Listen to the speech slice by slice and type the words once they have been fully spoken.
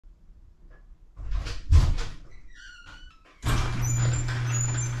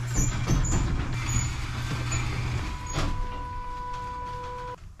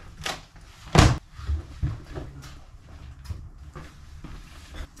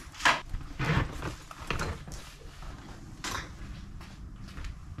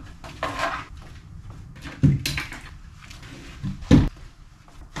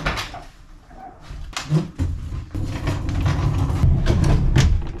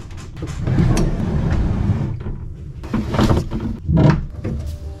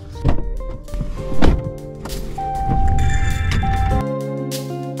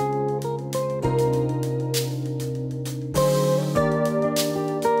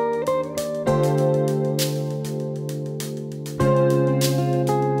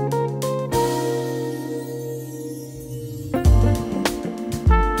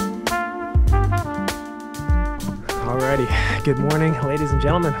Good morning, ladies and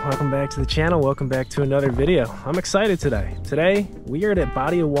gentlemen. Welcome back to the channel. Welcome back to another video. I'm excited today. Today, we are at a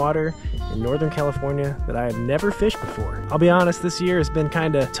body of water in Northern California that I have never fished before. I'll be honest, this year has been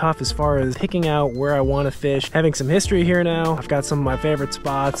kind of tough as far as picking out where I want to fish. Having some history here now, I've got some of my favorite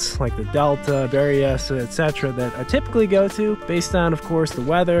spots like the Delta, Berryessa, etc. that I typically go to based on, of course, the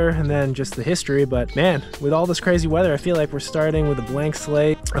weather and then just the history. But man, with all this crazy weather, I feel like we're starting with a blank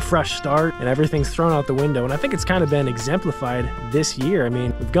slate, a fresh start, and everything's thrown out the window. And I think it's kind of been exemplified this year. I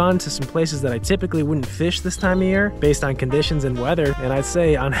mean, we've gone to some places that I typically wouldn't fish this time of year based on conditions and weather, and I'd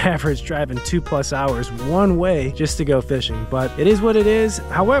say on average driving 2+ hours one way just to go fishing. But it is what it is.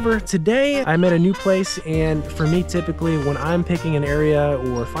 However, today I'm at a new place, and for me, typically when I'm picking an area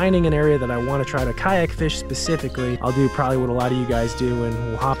or finding an area that I want to try to kayak fish specifically, I'll do probably what a lot of you guys do, and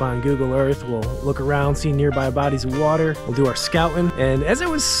we'll hop on Google Earth, we'll look around, see nearby bodies of water, we'll do our scouting. And as I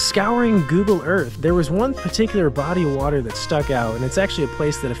was scouring Google Earth, there was one particular body of water that stuck out, and it's actually a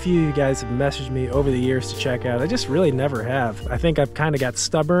place that a few of you guys have messaged me over the years to check out. I just really never have. I think I've kind of got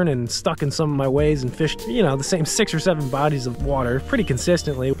stubborn and stuck in some of my ways and fished, you know, the same 6 or 7 bodies of water pretty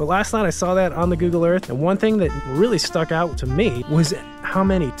consistently. But last night I saw that on the Google Earth, and one thing that really stuck out to me was how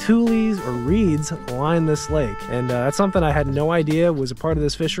many tules or reeds line this lake. And that's something I had no idea was a part of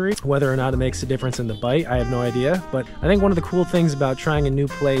this fishery. Whether or not it makes a difference in the bite, I have no idea. But I think one of the cool things about trying a new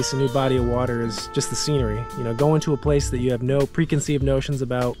place, a new body of water, is just the scenery. You know, going to a place that you have no preconceived notions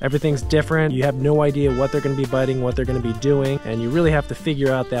about. Everything's different. You have no idea what they're going to be biting, what they're going to be doing, and you really have to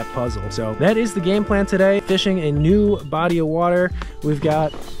figure out that puzzle. So that is the game plan today. Fishing a new body of water. We've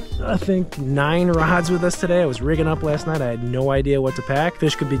got, I think, 9 rods with us today. I was rigging up last night. I had no idea what to pack.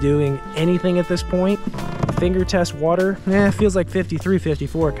 Fish could be doing anything at this point. Finger test water, it feels like 53,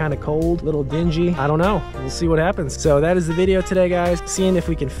 54, kind of cold, a little dingy. I don't know. We'll see what happens. So that is the video today, guys. Seeing if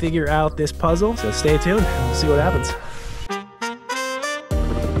we can figure out this puzzle. So stay tuned. We'll see what happens.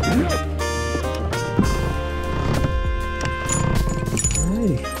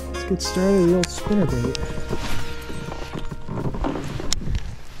 Alrighty, let's get started with the old spinnerbait.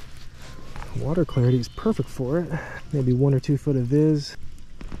 Water clarity is perfect for it. Maybe 1 or 2 foot of viz.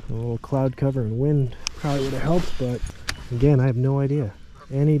 A little cloud cover and wind probably would have helped, but again, I have no idea.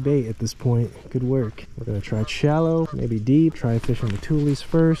 Any bait at this point could work. We're gonna try shallow, maybe deep, try fishing the tules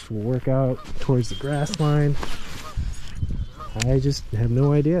first. We'll work out towards the grass line. I just have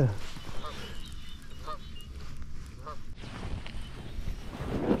no idea.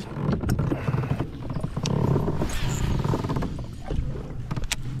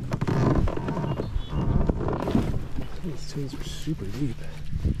 These tules are super deep.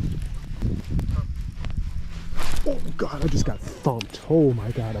 Oh god, I just got thumped. Oh my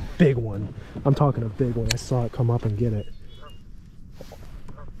god, a big one. I'm talking a big one. I saw it come up and get it.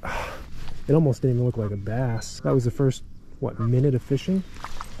 It almost didn't even look like a bass. That was the first, what, minute of fishing?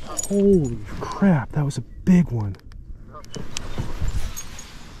 Holy crap, that was a big one.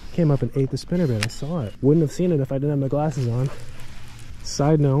 Came up and ate the spinnerbait. I saw it. Wouldn't have seen it if I didn't have my glasses on.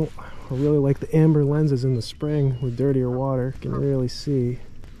 Side note, I really like the amber lenses in the spring with dirtier water. You can really see.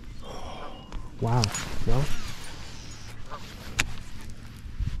 Wow. Well,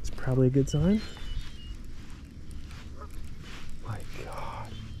 it's probably a good sign. My god.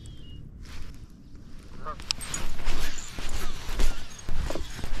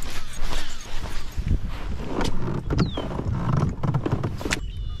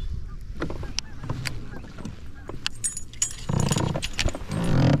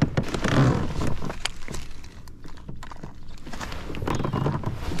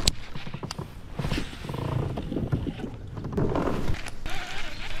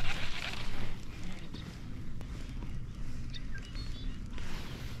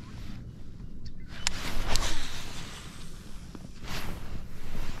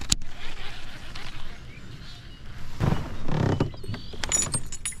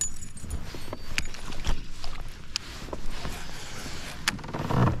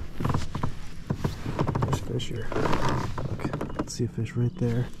 Here. Look, let's see a fish right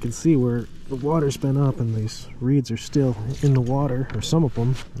there. You can see where the water's been up and these reeds are still in the water, or some of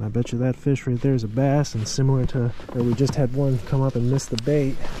them. And I bet you that fish right there is a bass, and similar to where we just had one come up and miss the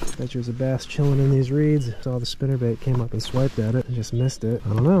bait. I bet there's a bass chilling in these reeds. Saw the spinnerbait came up and swiped at it and just missed it. I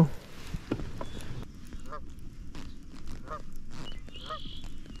don't know.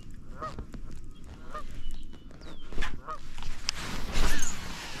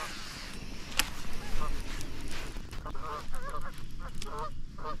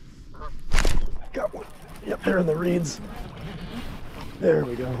 Got one. Yep, they're in the reeds. There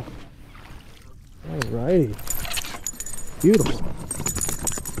we go. Alrighty. Beautiful.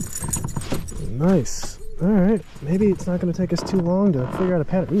 Nice. All right, maybe it's not going to take us too long to figure out a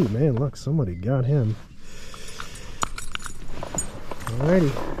pattern. Ooh, man, look, somebody got him.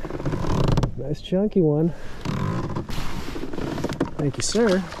 Alrighty, nice chunky one. Thank you,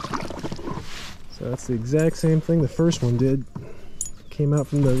 sir. So that's the exact same thing the first one did. Came out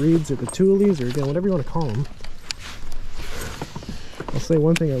from the reeds or the tulies, or again, whatever you want to call them. I'll say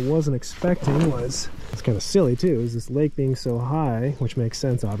one thing I wasn't expecting was, it's kind of silly too, is this lake being so high, which makes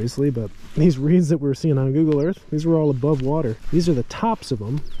sense obviously, but these reeds that we're seeing on Google Earth, these were all above water. These are the tops of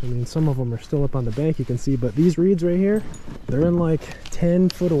them. I mean, some of them are still up on the bank, you can see, but these reeds right here, they're in like 10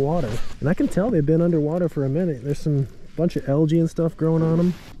 foot of water. And I can tell they've been underwater for a minute. There's some bunch of algae and stuff growing on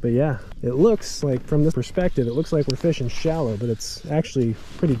them. But yeah, it looks like from this perspective, it looks like we're fishing shallow, but it's actually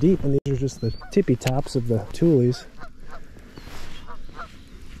pretty deep. And these are just the tippy tops of the tulies.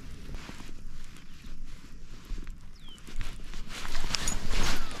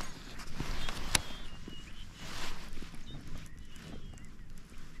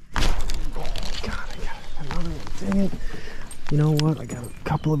 Dang it. You know what? I got a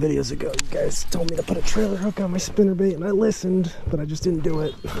couple of videos ago, you guys told me to put a trailer hook on my spinnerbait, and I listened, but I just didn't do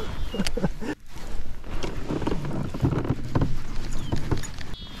it.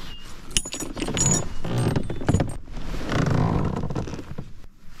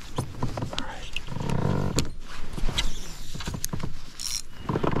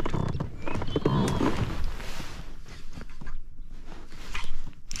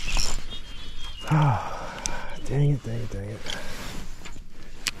 Dang it, dang it, dang it.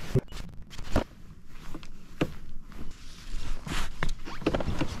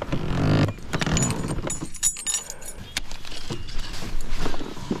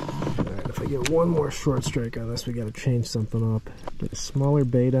 Alright, if I get one more short strike on this, we gotta change something up. Get a smaller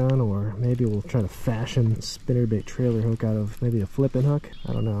bait on, or maybe we'll try to fashion a spinnerbait trailer hook out of maybe a flipping hook.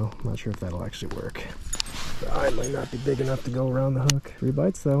 I don't know. I'm not sure if that'll actually work. The eye might not be big enough to go around the hook. 3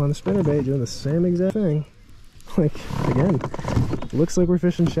 bites though on the spinnerbait, doing the same exact thing. Like, again, it looks like we're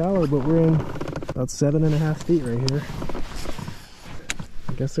fishing shallow, but we're in about 7.5 feet right here.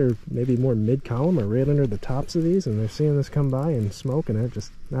 I guess they're maybe more mid-column or right under the tops of these, and they're seeing this come by and smoking it,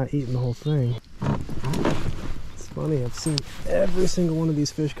 just not eating the whole thing. It's funny, I've seen every single one of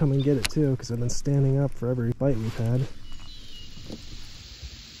these fish come and get it too, because I've been standing up for every bite we've had.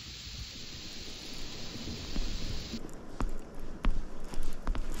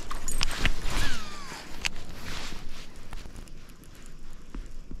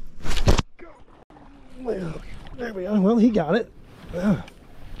 There we go. Well, he got it. Whoa.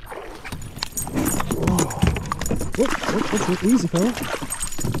 Whoop, easy, fella.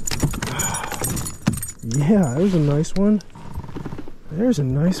 Yeah, there's a nice one. There's a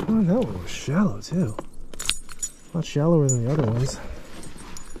nice one. That one was shallow too. A lot shallower than the other ones.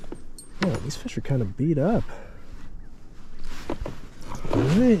 Yeah, these fish are kind of beat up. All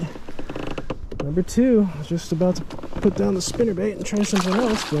right. Number 2. I was just about to put down the spinnerbait and try something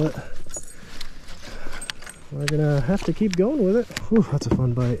else, but we're gonna have to keep going with it. Whew, that's a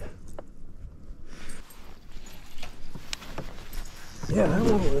fun bite. Yeah, that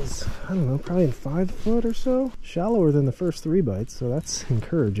one was, I don't know, probably in 5 foot or so. Shallower than the first 3 bites, so that's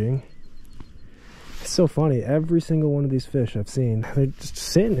encouraging. It's so funny, every single one of these fish I've seen, they're just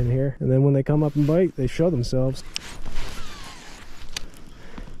sitting in here, and then when they come up and bite, they show themselves.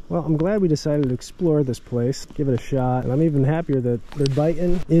 Well, I'm glad we decided to explore this place, give it a shot, and I'm even happier that they're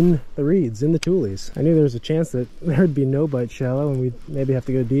biting in the reeds, in the tulies. I knew there was a chance that there'd be no bite shallow and we'd maybe have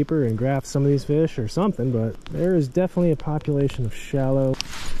to go deeper and graft some of these fish or something, but there is definitely a population of shallow,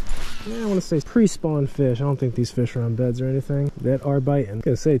 I want to say pre-spawn fish. I don't think these fish are on beds or anything that are biting. I'm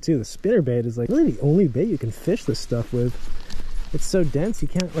gonna say too, the spinnerbait is like really the only bait you can fish this stuff with. It's so dense you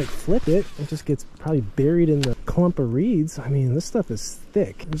can't like flip it. It just gets probably buried in the clump of reeds. I mean, this stuff is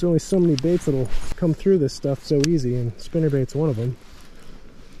thick. There's only so many baits that'll come through this stuff so easy, and spinnerbait's one of them.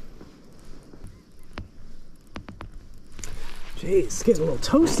 Jeez, it's getting a little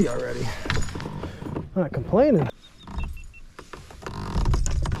toasty already. I'm not complaining.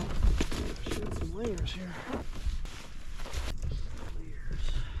 Shed some layers here.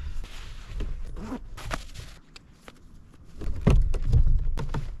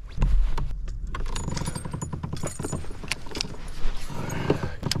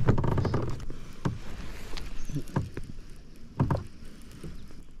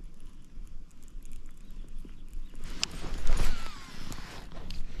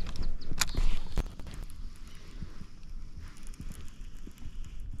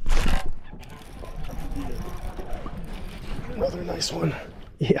 Another nice one.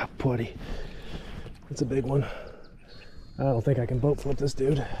 Yeah, buddy. That's a big one. I don't think I can boat flip this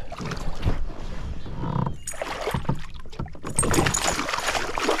dude.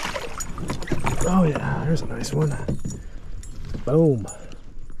 Oh yeah, there's a nice one. Boom.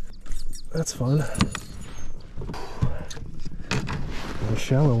 That's fun. A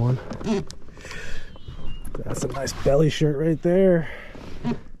shallow one. That's a nice belly shirt right there.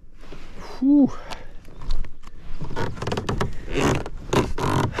 Whew.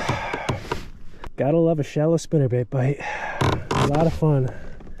 Gotta love a shallow spinnerbait bite. A lot of fun.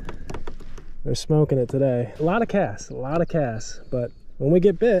 They're smoking it today. A lot of casts, but when we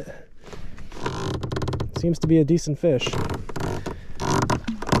get bit, it seems to be a decent fish.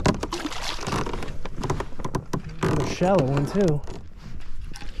 A shallow one too.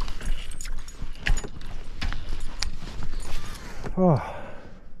 Oh,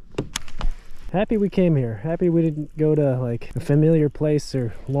 happy we came here. Happy we didn't go to like a familiar place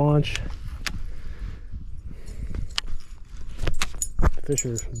or launch. Fish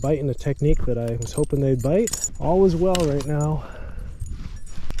are biting a technique that I was hoping they'd bite. All is well right now.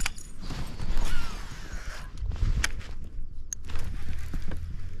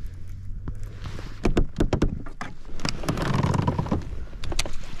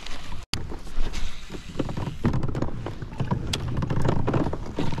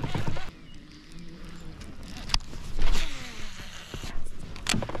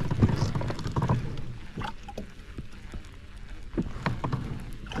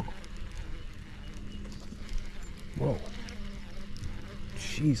 Whoa.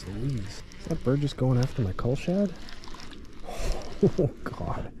 Jeez Louise. Is that bird just going after my cull shad? Oh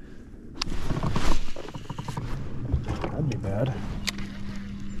God. That'd be bad.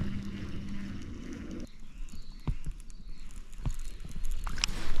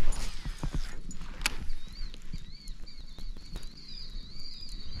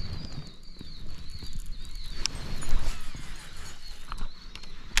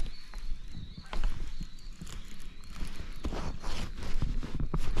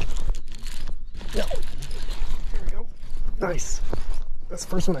 Yeah. Here we go. Nice. That's the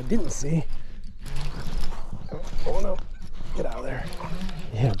first one I didn't see. Oh no. Get out of there.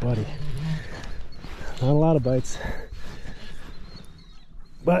 Yeah, buddy. Not a lot of bites.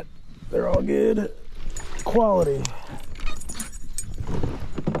 But they're all good quality.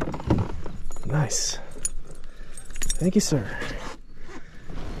 Nice. Thank you, sir.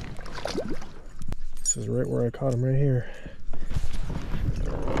 This is right where I caught him, right here.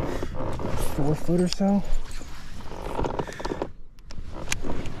 4 foot or so.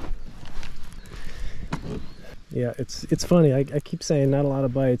 Yeah, it's funny. I keep saying not a lot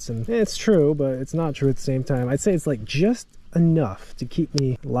of bites, and it's true, but it's not true at the same time. I'd say it's like just enough to keep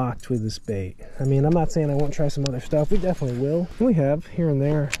me locked with this bait. I mean, I'm not saying I won't try some other stuff. We definitely will. We have here and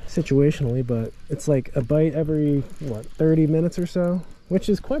there situationally, but it's like a bite every, what, 30 minutes or so, which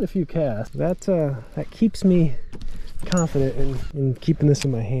is quite a few casts. That keeps me confident in keeping this in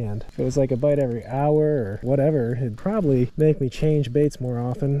my hand. If it was like a bite every hour or whatever, it'd probably make me change baits more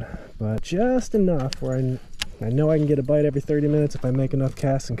often, but just enough where I know I can get a bite every 30 minutes if I make enough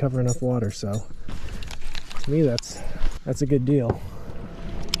casts and cover enough water. So to me, that's a good deal.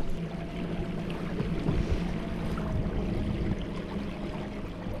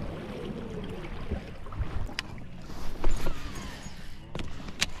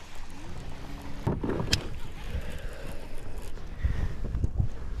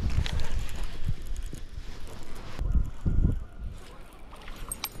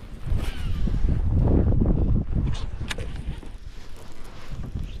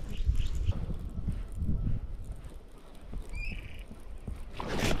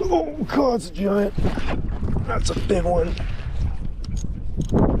 Oh God, it's a giant. That's a big one.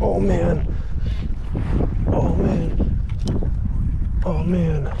 Oh man. Oh man. Oh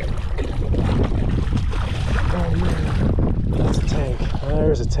man. Oh man. That's a tank.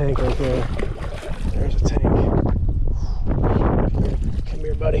 There's a tank right there. There's a tank. Come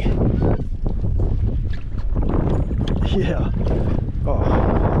here, buddy. Yeah.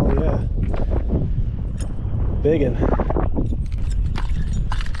 Oh yeah. Biggin'.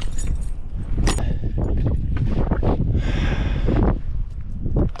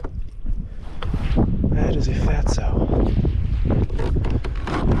 That is a fatso.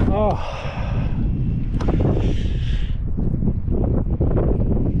 Oh.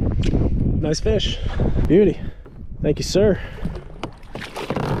 Nice fish. Beauty. Thank you, sir.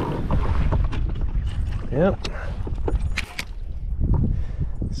 Yep.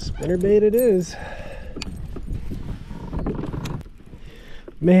 Spinnerbait it is.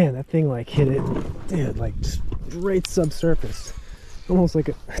 Man, that thing like hit it, dude, like just right subsurface. Almost like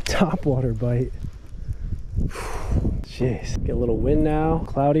a topwater bite. Jeez. Get a little wind now,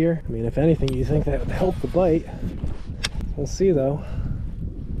 cloudier. I mean, if anything, you think that would help the bite. We'll see though.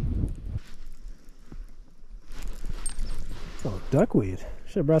 Oh, duckweed.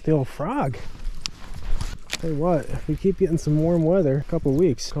 Should have brought the old frog. Tell you what, if we keep getting some warm weather, a couple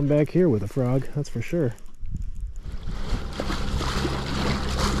weeks, come back here with a frog, that's for sure.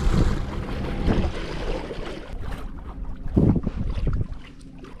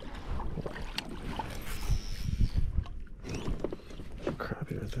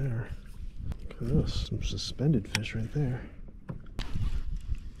 Crappie right there. Look at this, some suspended fish right there.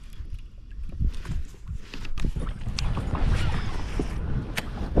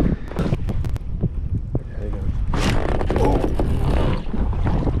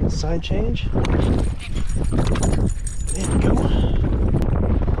 Side change. There we go.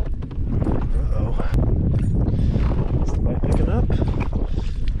 Uh-oh. Is the bite picking up?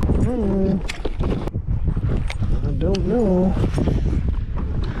 I don't know.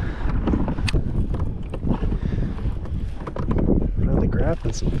 Finally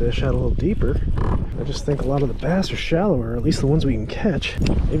grabbing some fish out a little deeper. I just think a lot of the bass are shallower, or at least the ones we can catch.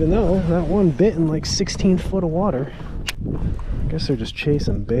 Even though that one bit in like 16 foot of water. I guess they're just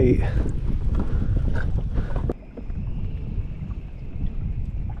chasing bait.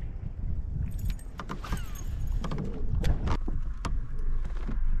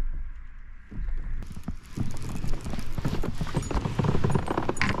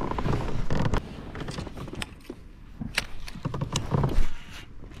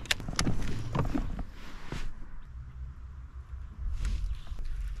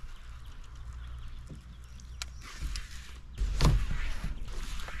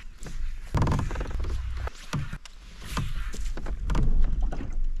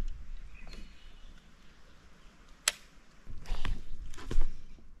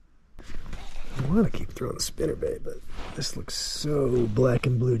 I want to keep throwing the spinnerbait, but this looks so black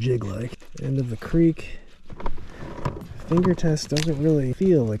and blue jig-like. End of the creek. Finger test doesn't really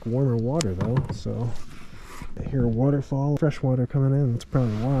feel like warmer water though, so I hear a waterfall, fresh water coming in, that's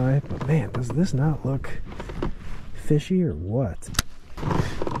probably why. But man, does this not look fishy or what?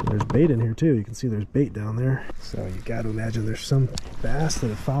 There's bait in here too. You can see there's bait down there. So you got to imagine there's some bass that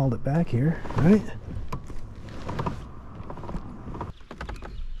have fouled it back here, right?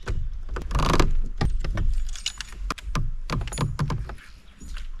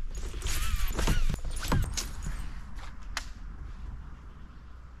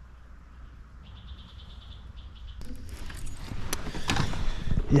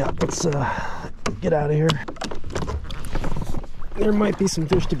 Yeah, let's get out of here. There might be some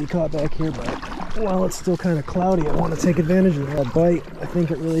fish to be caught back here, but while it's still kind of cloudy, I want to take advantage of that bite. I think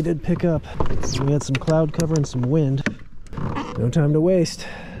it really did pick up. We had some cloud cover and some wind. No time to waste.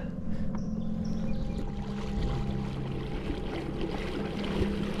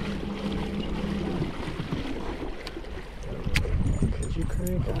 Could you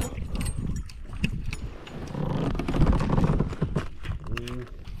crank out?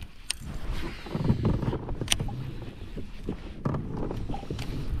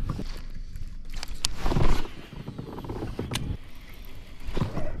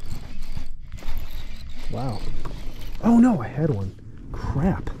 Wow. Oh no, I had one.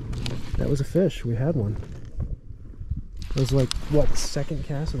 Crap. That was a fish. We had one. It was like, what, second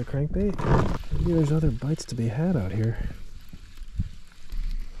cast of the crankbait? Maybe there's other bites to be had out here.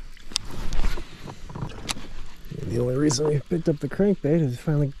 The only reason we picked up the crankbait is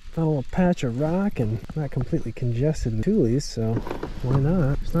finally found a little patch of rock and not completely congested with toolies, so why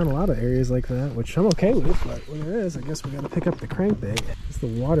not? There's not a lot of areas like that, which I'm okay with, but when there is, I guess we gotta pick up the crankbait. It's the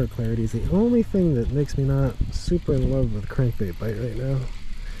water clarity is the only thing that makes me not super in love with crankbait bite right now.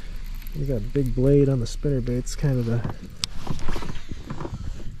 You got a big blade on the spinnerbait's kind of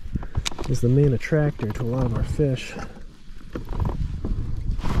is the main attractor to a lot of our fish.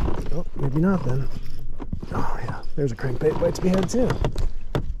 Oh, maybe not then. Oh yeah, there's a crankbait bite to be had too.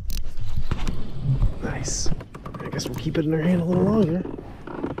 Nice. I guess we'll keep it in our hand a little longer.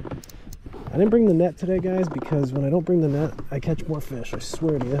 I didn't bring the net today, guys, because when I don't bring the net, I catch more fish, I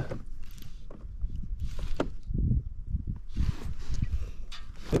swear to you.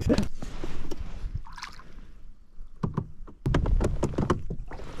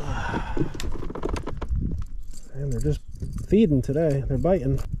 And they're just feeding today. They're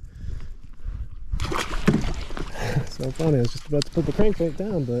biting. So funny, I was just about to put the crankbait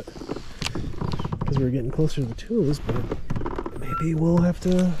down, but because we were getting closer to the toolies, but maybe we'll have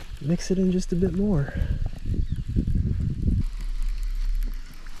to mix it in just a bit more.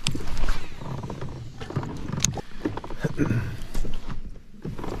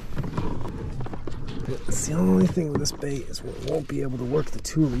 It's the only thing with this bait is we won't be able to work the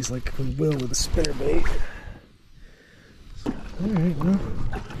toolies like we will with a spinnerbait. Alright, well,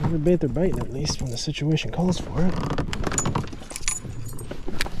 every bait they're biting at least when the situation calls for it.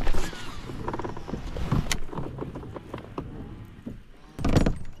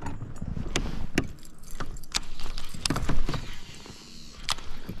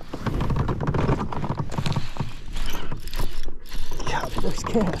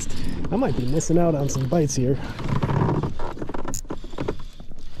 cast. I might be missing out on some bites here.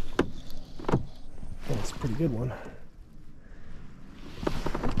 That's a pretty good one.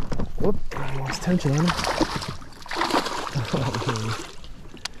 Whoop, I lost tension on him. Oh,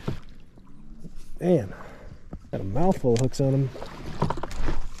 man, got a mouthful of hooks on him.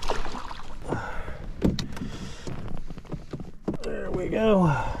 There we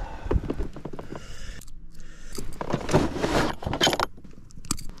go.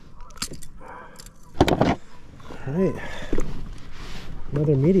 All right,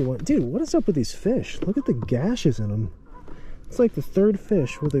 another meaty one. Dude, what is up with these fish? Look at the gashes in them. It's like the third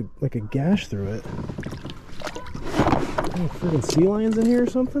fish with like a gash through it. Oh, friggin' sea lions in here or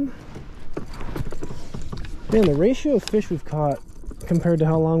something? Man, the ratio of fish we've caught compared to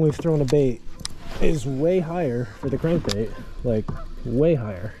how long we've thrown a bait is way higher for the crankbait. Like, way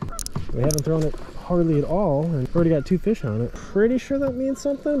higher. We haven't thrown it hardly at all, and already got 2 fish on it. Pretty sure that means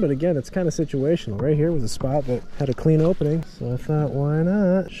something, but again, it's kind of situational. Right here was a spot that had a clean opening, so I thought, why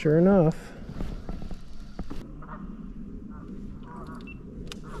not? Sure enough.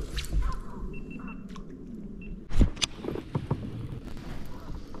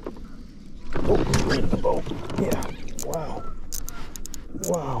 Oh, right in the boat. Yeah. Wow.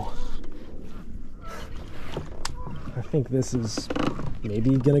 Wow. I think this is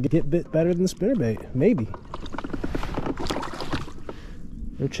maybe gonna get a bit better than the spinnerbait. Maybe.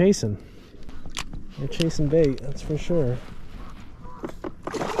 They're chasing. They're chasing bait, that's for sure.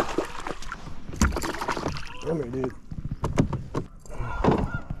 Come here, dude.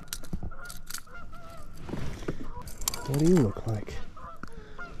 What do you look like?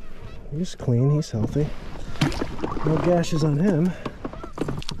 He's clean, he's healthy. No gashes on him.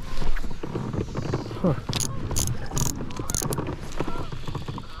 Huh.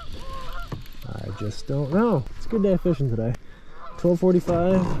 I just don't know. It's a good day of fishing today.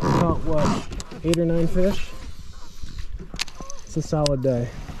 12:45, caught what, 8 or 9 fish? It's a solid day.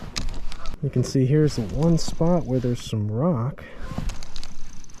 You can see here's the one spot where there's some rock.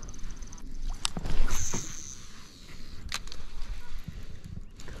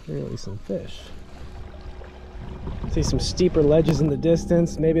 Clearly some fish. See some steeper ledges in the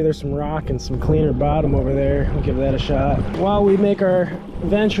distance. Maybe there's some rock and some cleaner bottom over there. We'll give that a shot. While we make our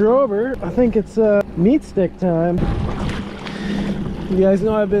venture over, I think it's meat stick time. You guys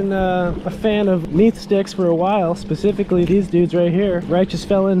know I've been a fan of meat sticks for a while, specifically these dudes right here. Righteous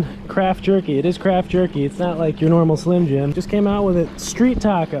Felon Craft Jerky. It is craft jerky. It's not like your normal Slim Jim. Just came out with it. Street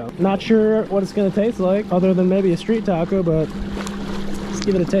taco. Not sure what it's gonna taste like, other than maybe a street taco, but let's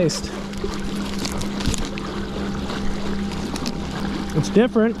give it a taste. It's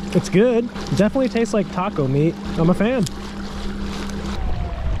different. It's good. It definitely tastes like taco meat. I'm a fan.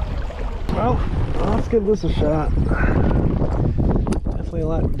 Well, let's give this a shot. Definitely a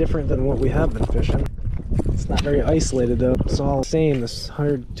lot different than what we have been fishing. It's not very isolated though. It's all the same, this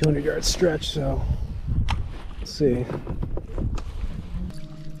 100, 200 yard stretch, so let's see.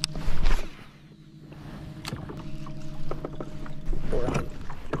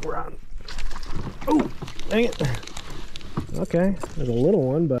 We're on. Oh, dang it. Okay, there's a little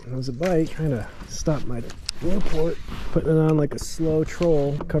one, but it was a bite. Trying to stop my report, putting it on like a slow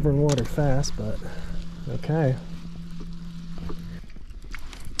troll, covering water fast, but okay.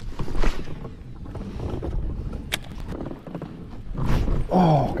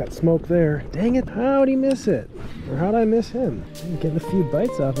 Oh, got smoke there. Dang it, how'd he miss it? Or how'd I miss him? I'm getting a few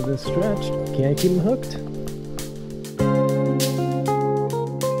bites off of this stretch. Can't keep him hooked.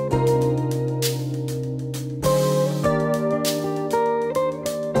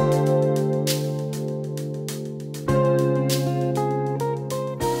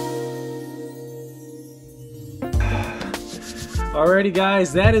 Alrighty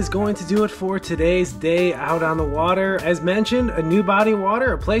guys, that is going to do it for today's day out on the water. As mentioned, a new body of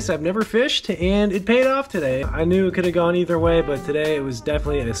water, a place I've never fished, and it paid off today. I knew it could have gone either way, but today it was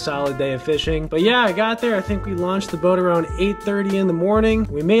definitely a solid day of fishing. But yeah, I got there. I think we launched the boat around 8:30 in the morning.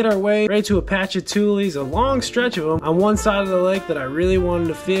 We made our way right to a patch of tules, a long stretch of them on one side of the lake that I really wanted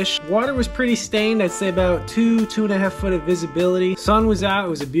to fish. Water was pretty stained. I'd say about 2.5 foot of visibility. Sun was out. It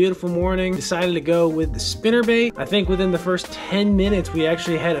was a beautiful morning. Decided to go with the spinnerbait. I think within the first 10 minutes we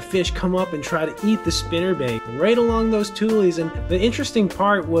actually had a fish come up and try to eat the spinnerbait right along those tules. And the interesting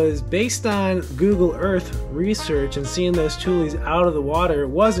part was, based on Google Earth research and seeing those tules out of the water, it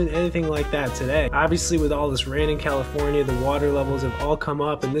wasn't anything like that today. Obviously with all this rain in California, the water levels have all come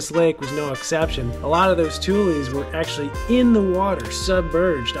up, and this lake was no exception. A lot of those tules were actually in the water,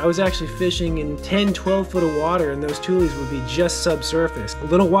 submerged. I was actually fishing in 10-12 foot of water and those tules would be just subsurface. A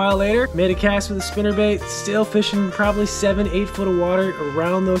little while later, made a cast with a spinnerbait, still fishing probably 7-8 foot of water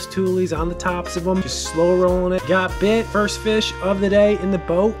around those tulies, on the tops of them, just slow rolling it. Got bit, first fish of the day in the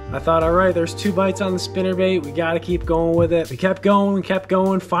boat. I thought, all right, there's 2 bites on the spinnerbait. We got to keep going with it. We kept going.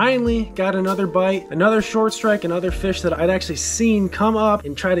 Finally got another bite, another short strike, another fish that I'd actually seen come up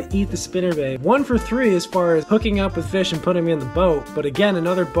and try to eat the spinnerbait. 1 for 3 as far as hooking up with fish and putting me in the boat. But again,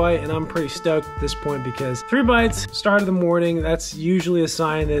 another bite, and I'm pretty stoked at this point because 3 bites, start of the morning, that's usually a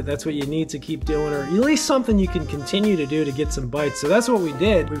sign that that's what you need to keep doing, or at least something you can continue to do to get some bites. So that's what we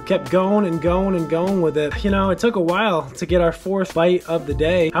did. We kept going and going with it. You know, it took a while to get our 4th bite of the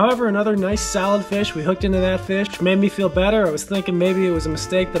day. However, another nice solid fish. We hooked into that fish, which made me feel better. I was thinking maybe it was a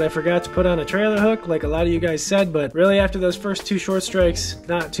mistake that I forgot to put on a trailer hook like a lot of you guys said, but really after those first 2 short strikes,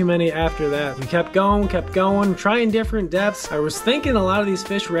 not too many after that. We kept going, trying different depths. I was thinking a lot of these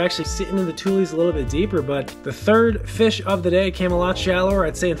fish were actually sitting in the tulies a little bit deeper, but the 3rd fish of the day came a lot shallower.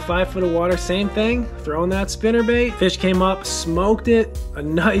 I'd say in 5 foot of water, same thing, throwing that spinnerbait. Fish came up, smoked it, a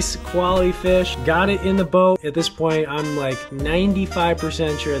nice quality fish, got it in the boat. At this point, I'm like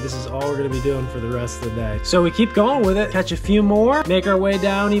 95% sure this is all we're gonna be doing for the rest of the day. So we keep going with it, catch a few more, make our way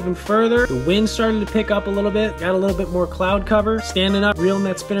down even further. The wind started to pick up a little bit, got a little bit more cloud cover. Standing up, reeling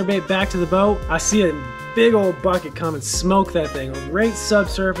that spinnerbait back to the boat. I see a big old bucket come and smoke that thing right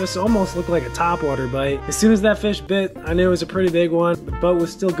subsurface, almost looked like a topwater bite. As soon as that fish bit, I knew it was a pretty big one. The boat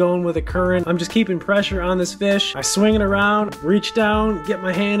was still going with the current. I'm just keeping pressure on this fish. I swing it around, reach down, get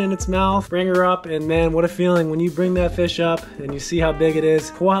my hand in its mouth, bring her up, and man, what a feeling when you bring that fish up and you see how big it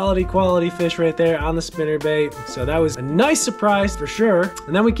is. Quality fish right there on the spinnerbait. So that was a nice surprise for sure.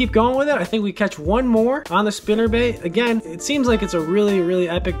 And then we keep going with it. I think we catch 1 more on the spinnerbait. Again, it seems like it's a really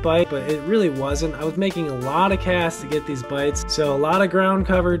epic bite, but it really wasn't. I was making a lot of casts to get these bites, so a lot of ground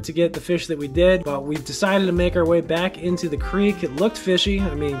covered to get the fish that we did, but we've decided to make our way back into the creek. It looked fishy.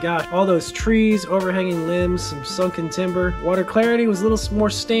 I mean, gosh, all those trees, overhanging limbs, some sunken timber. Water clarity was a little more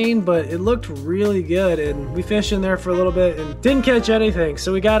stained, but it looked really good, and we fished in there for a little bit and didn't catch anything.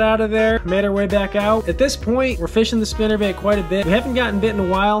 So we got out of there, made our way back out. At this point, we're fishing the spinnerbait quite a bit. We haven't gotten bit in a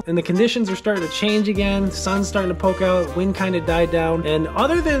while, and the conditions are starting to change again. The sun's starting to poke out, wind kind of died down, and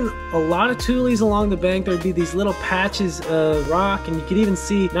other than a lot of tulies along the bank, there'd be these little patches of rock, and you could even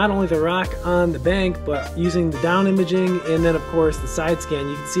see not only the rock on the bank, but using the down imaging and then of course the side scan,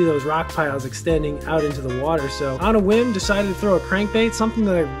 you can see those rock piles extending out into the water. So on a whim, decided to throw a crankbait, something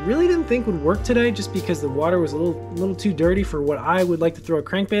that I really didn't think would work today just because the water was a little too dirty for what I would like to throw a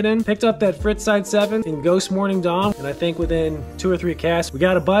crankbait in. Picked up that Fritz Side 7 in Ghost Morning Dawn, and I think within 2 or 3 casts we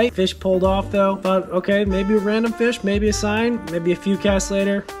got a bite. Fish pulled off though. Thought, okay, maybe a random fish, maybe a sign. Maybe a few casts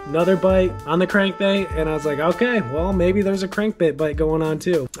later, another bite on the crankbait, and I was like, okay, well, maybe there's a crankbait bite going on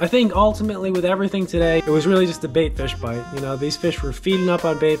too. I think ultimately with everything today, it was really just a bait fish bite. You know, these fish were feeding up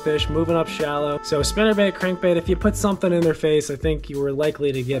on bait fish, moving up shallow. So spinnerbait, crankbait, if you put something in their face, I think you were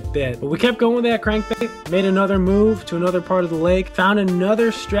likely to get bit. But we kept going with that crankbait, made another move to another part of the lake, found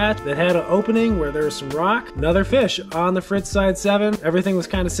another stretch that had an opening where there was some rock, another fish on the Fritz Side 7. Everything was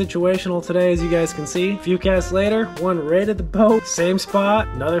kind of situational today, as you guys can see. A few casts later, one right at the boat, same spot,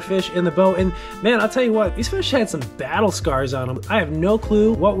 another fish in the boat. And man, I'll tell you what, these fish had some battle scars on them. I have no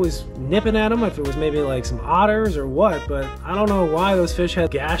clue what was nipping at them, if it was maybe like some otters or what, but I don't know why those fish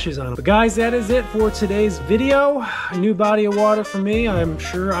had gashes on them. But guys, that is it for today's video. A new body of water for me. I'm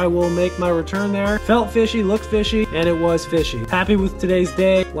sure I will make my return there. Felt fishy, looked fishy, and it was fishy. Happy with today's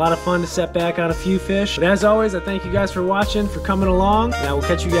day. A lot of fun to set back on a few fish. But as always, I thank you guys for watching, for coming along, and I will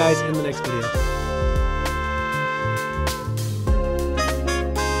catch you guys in the next video.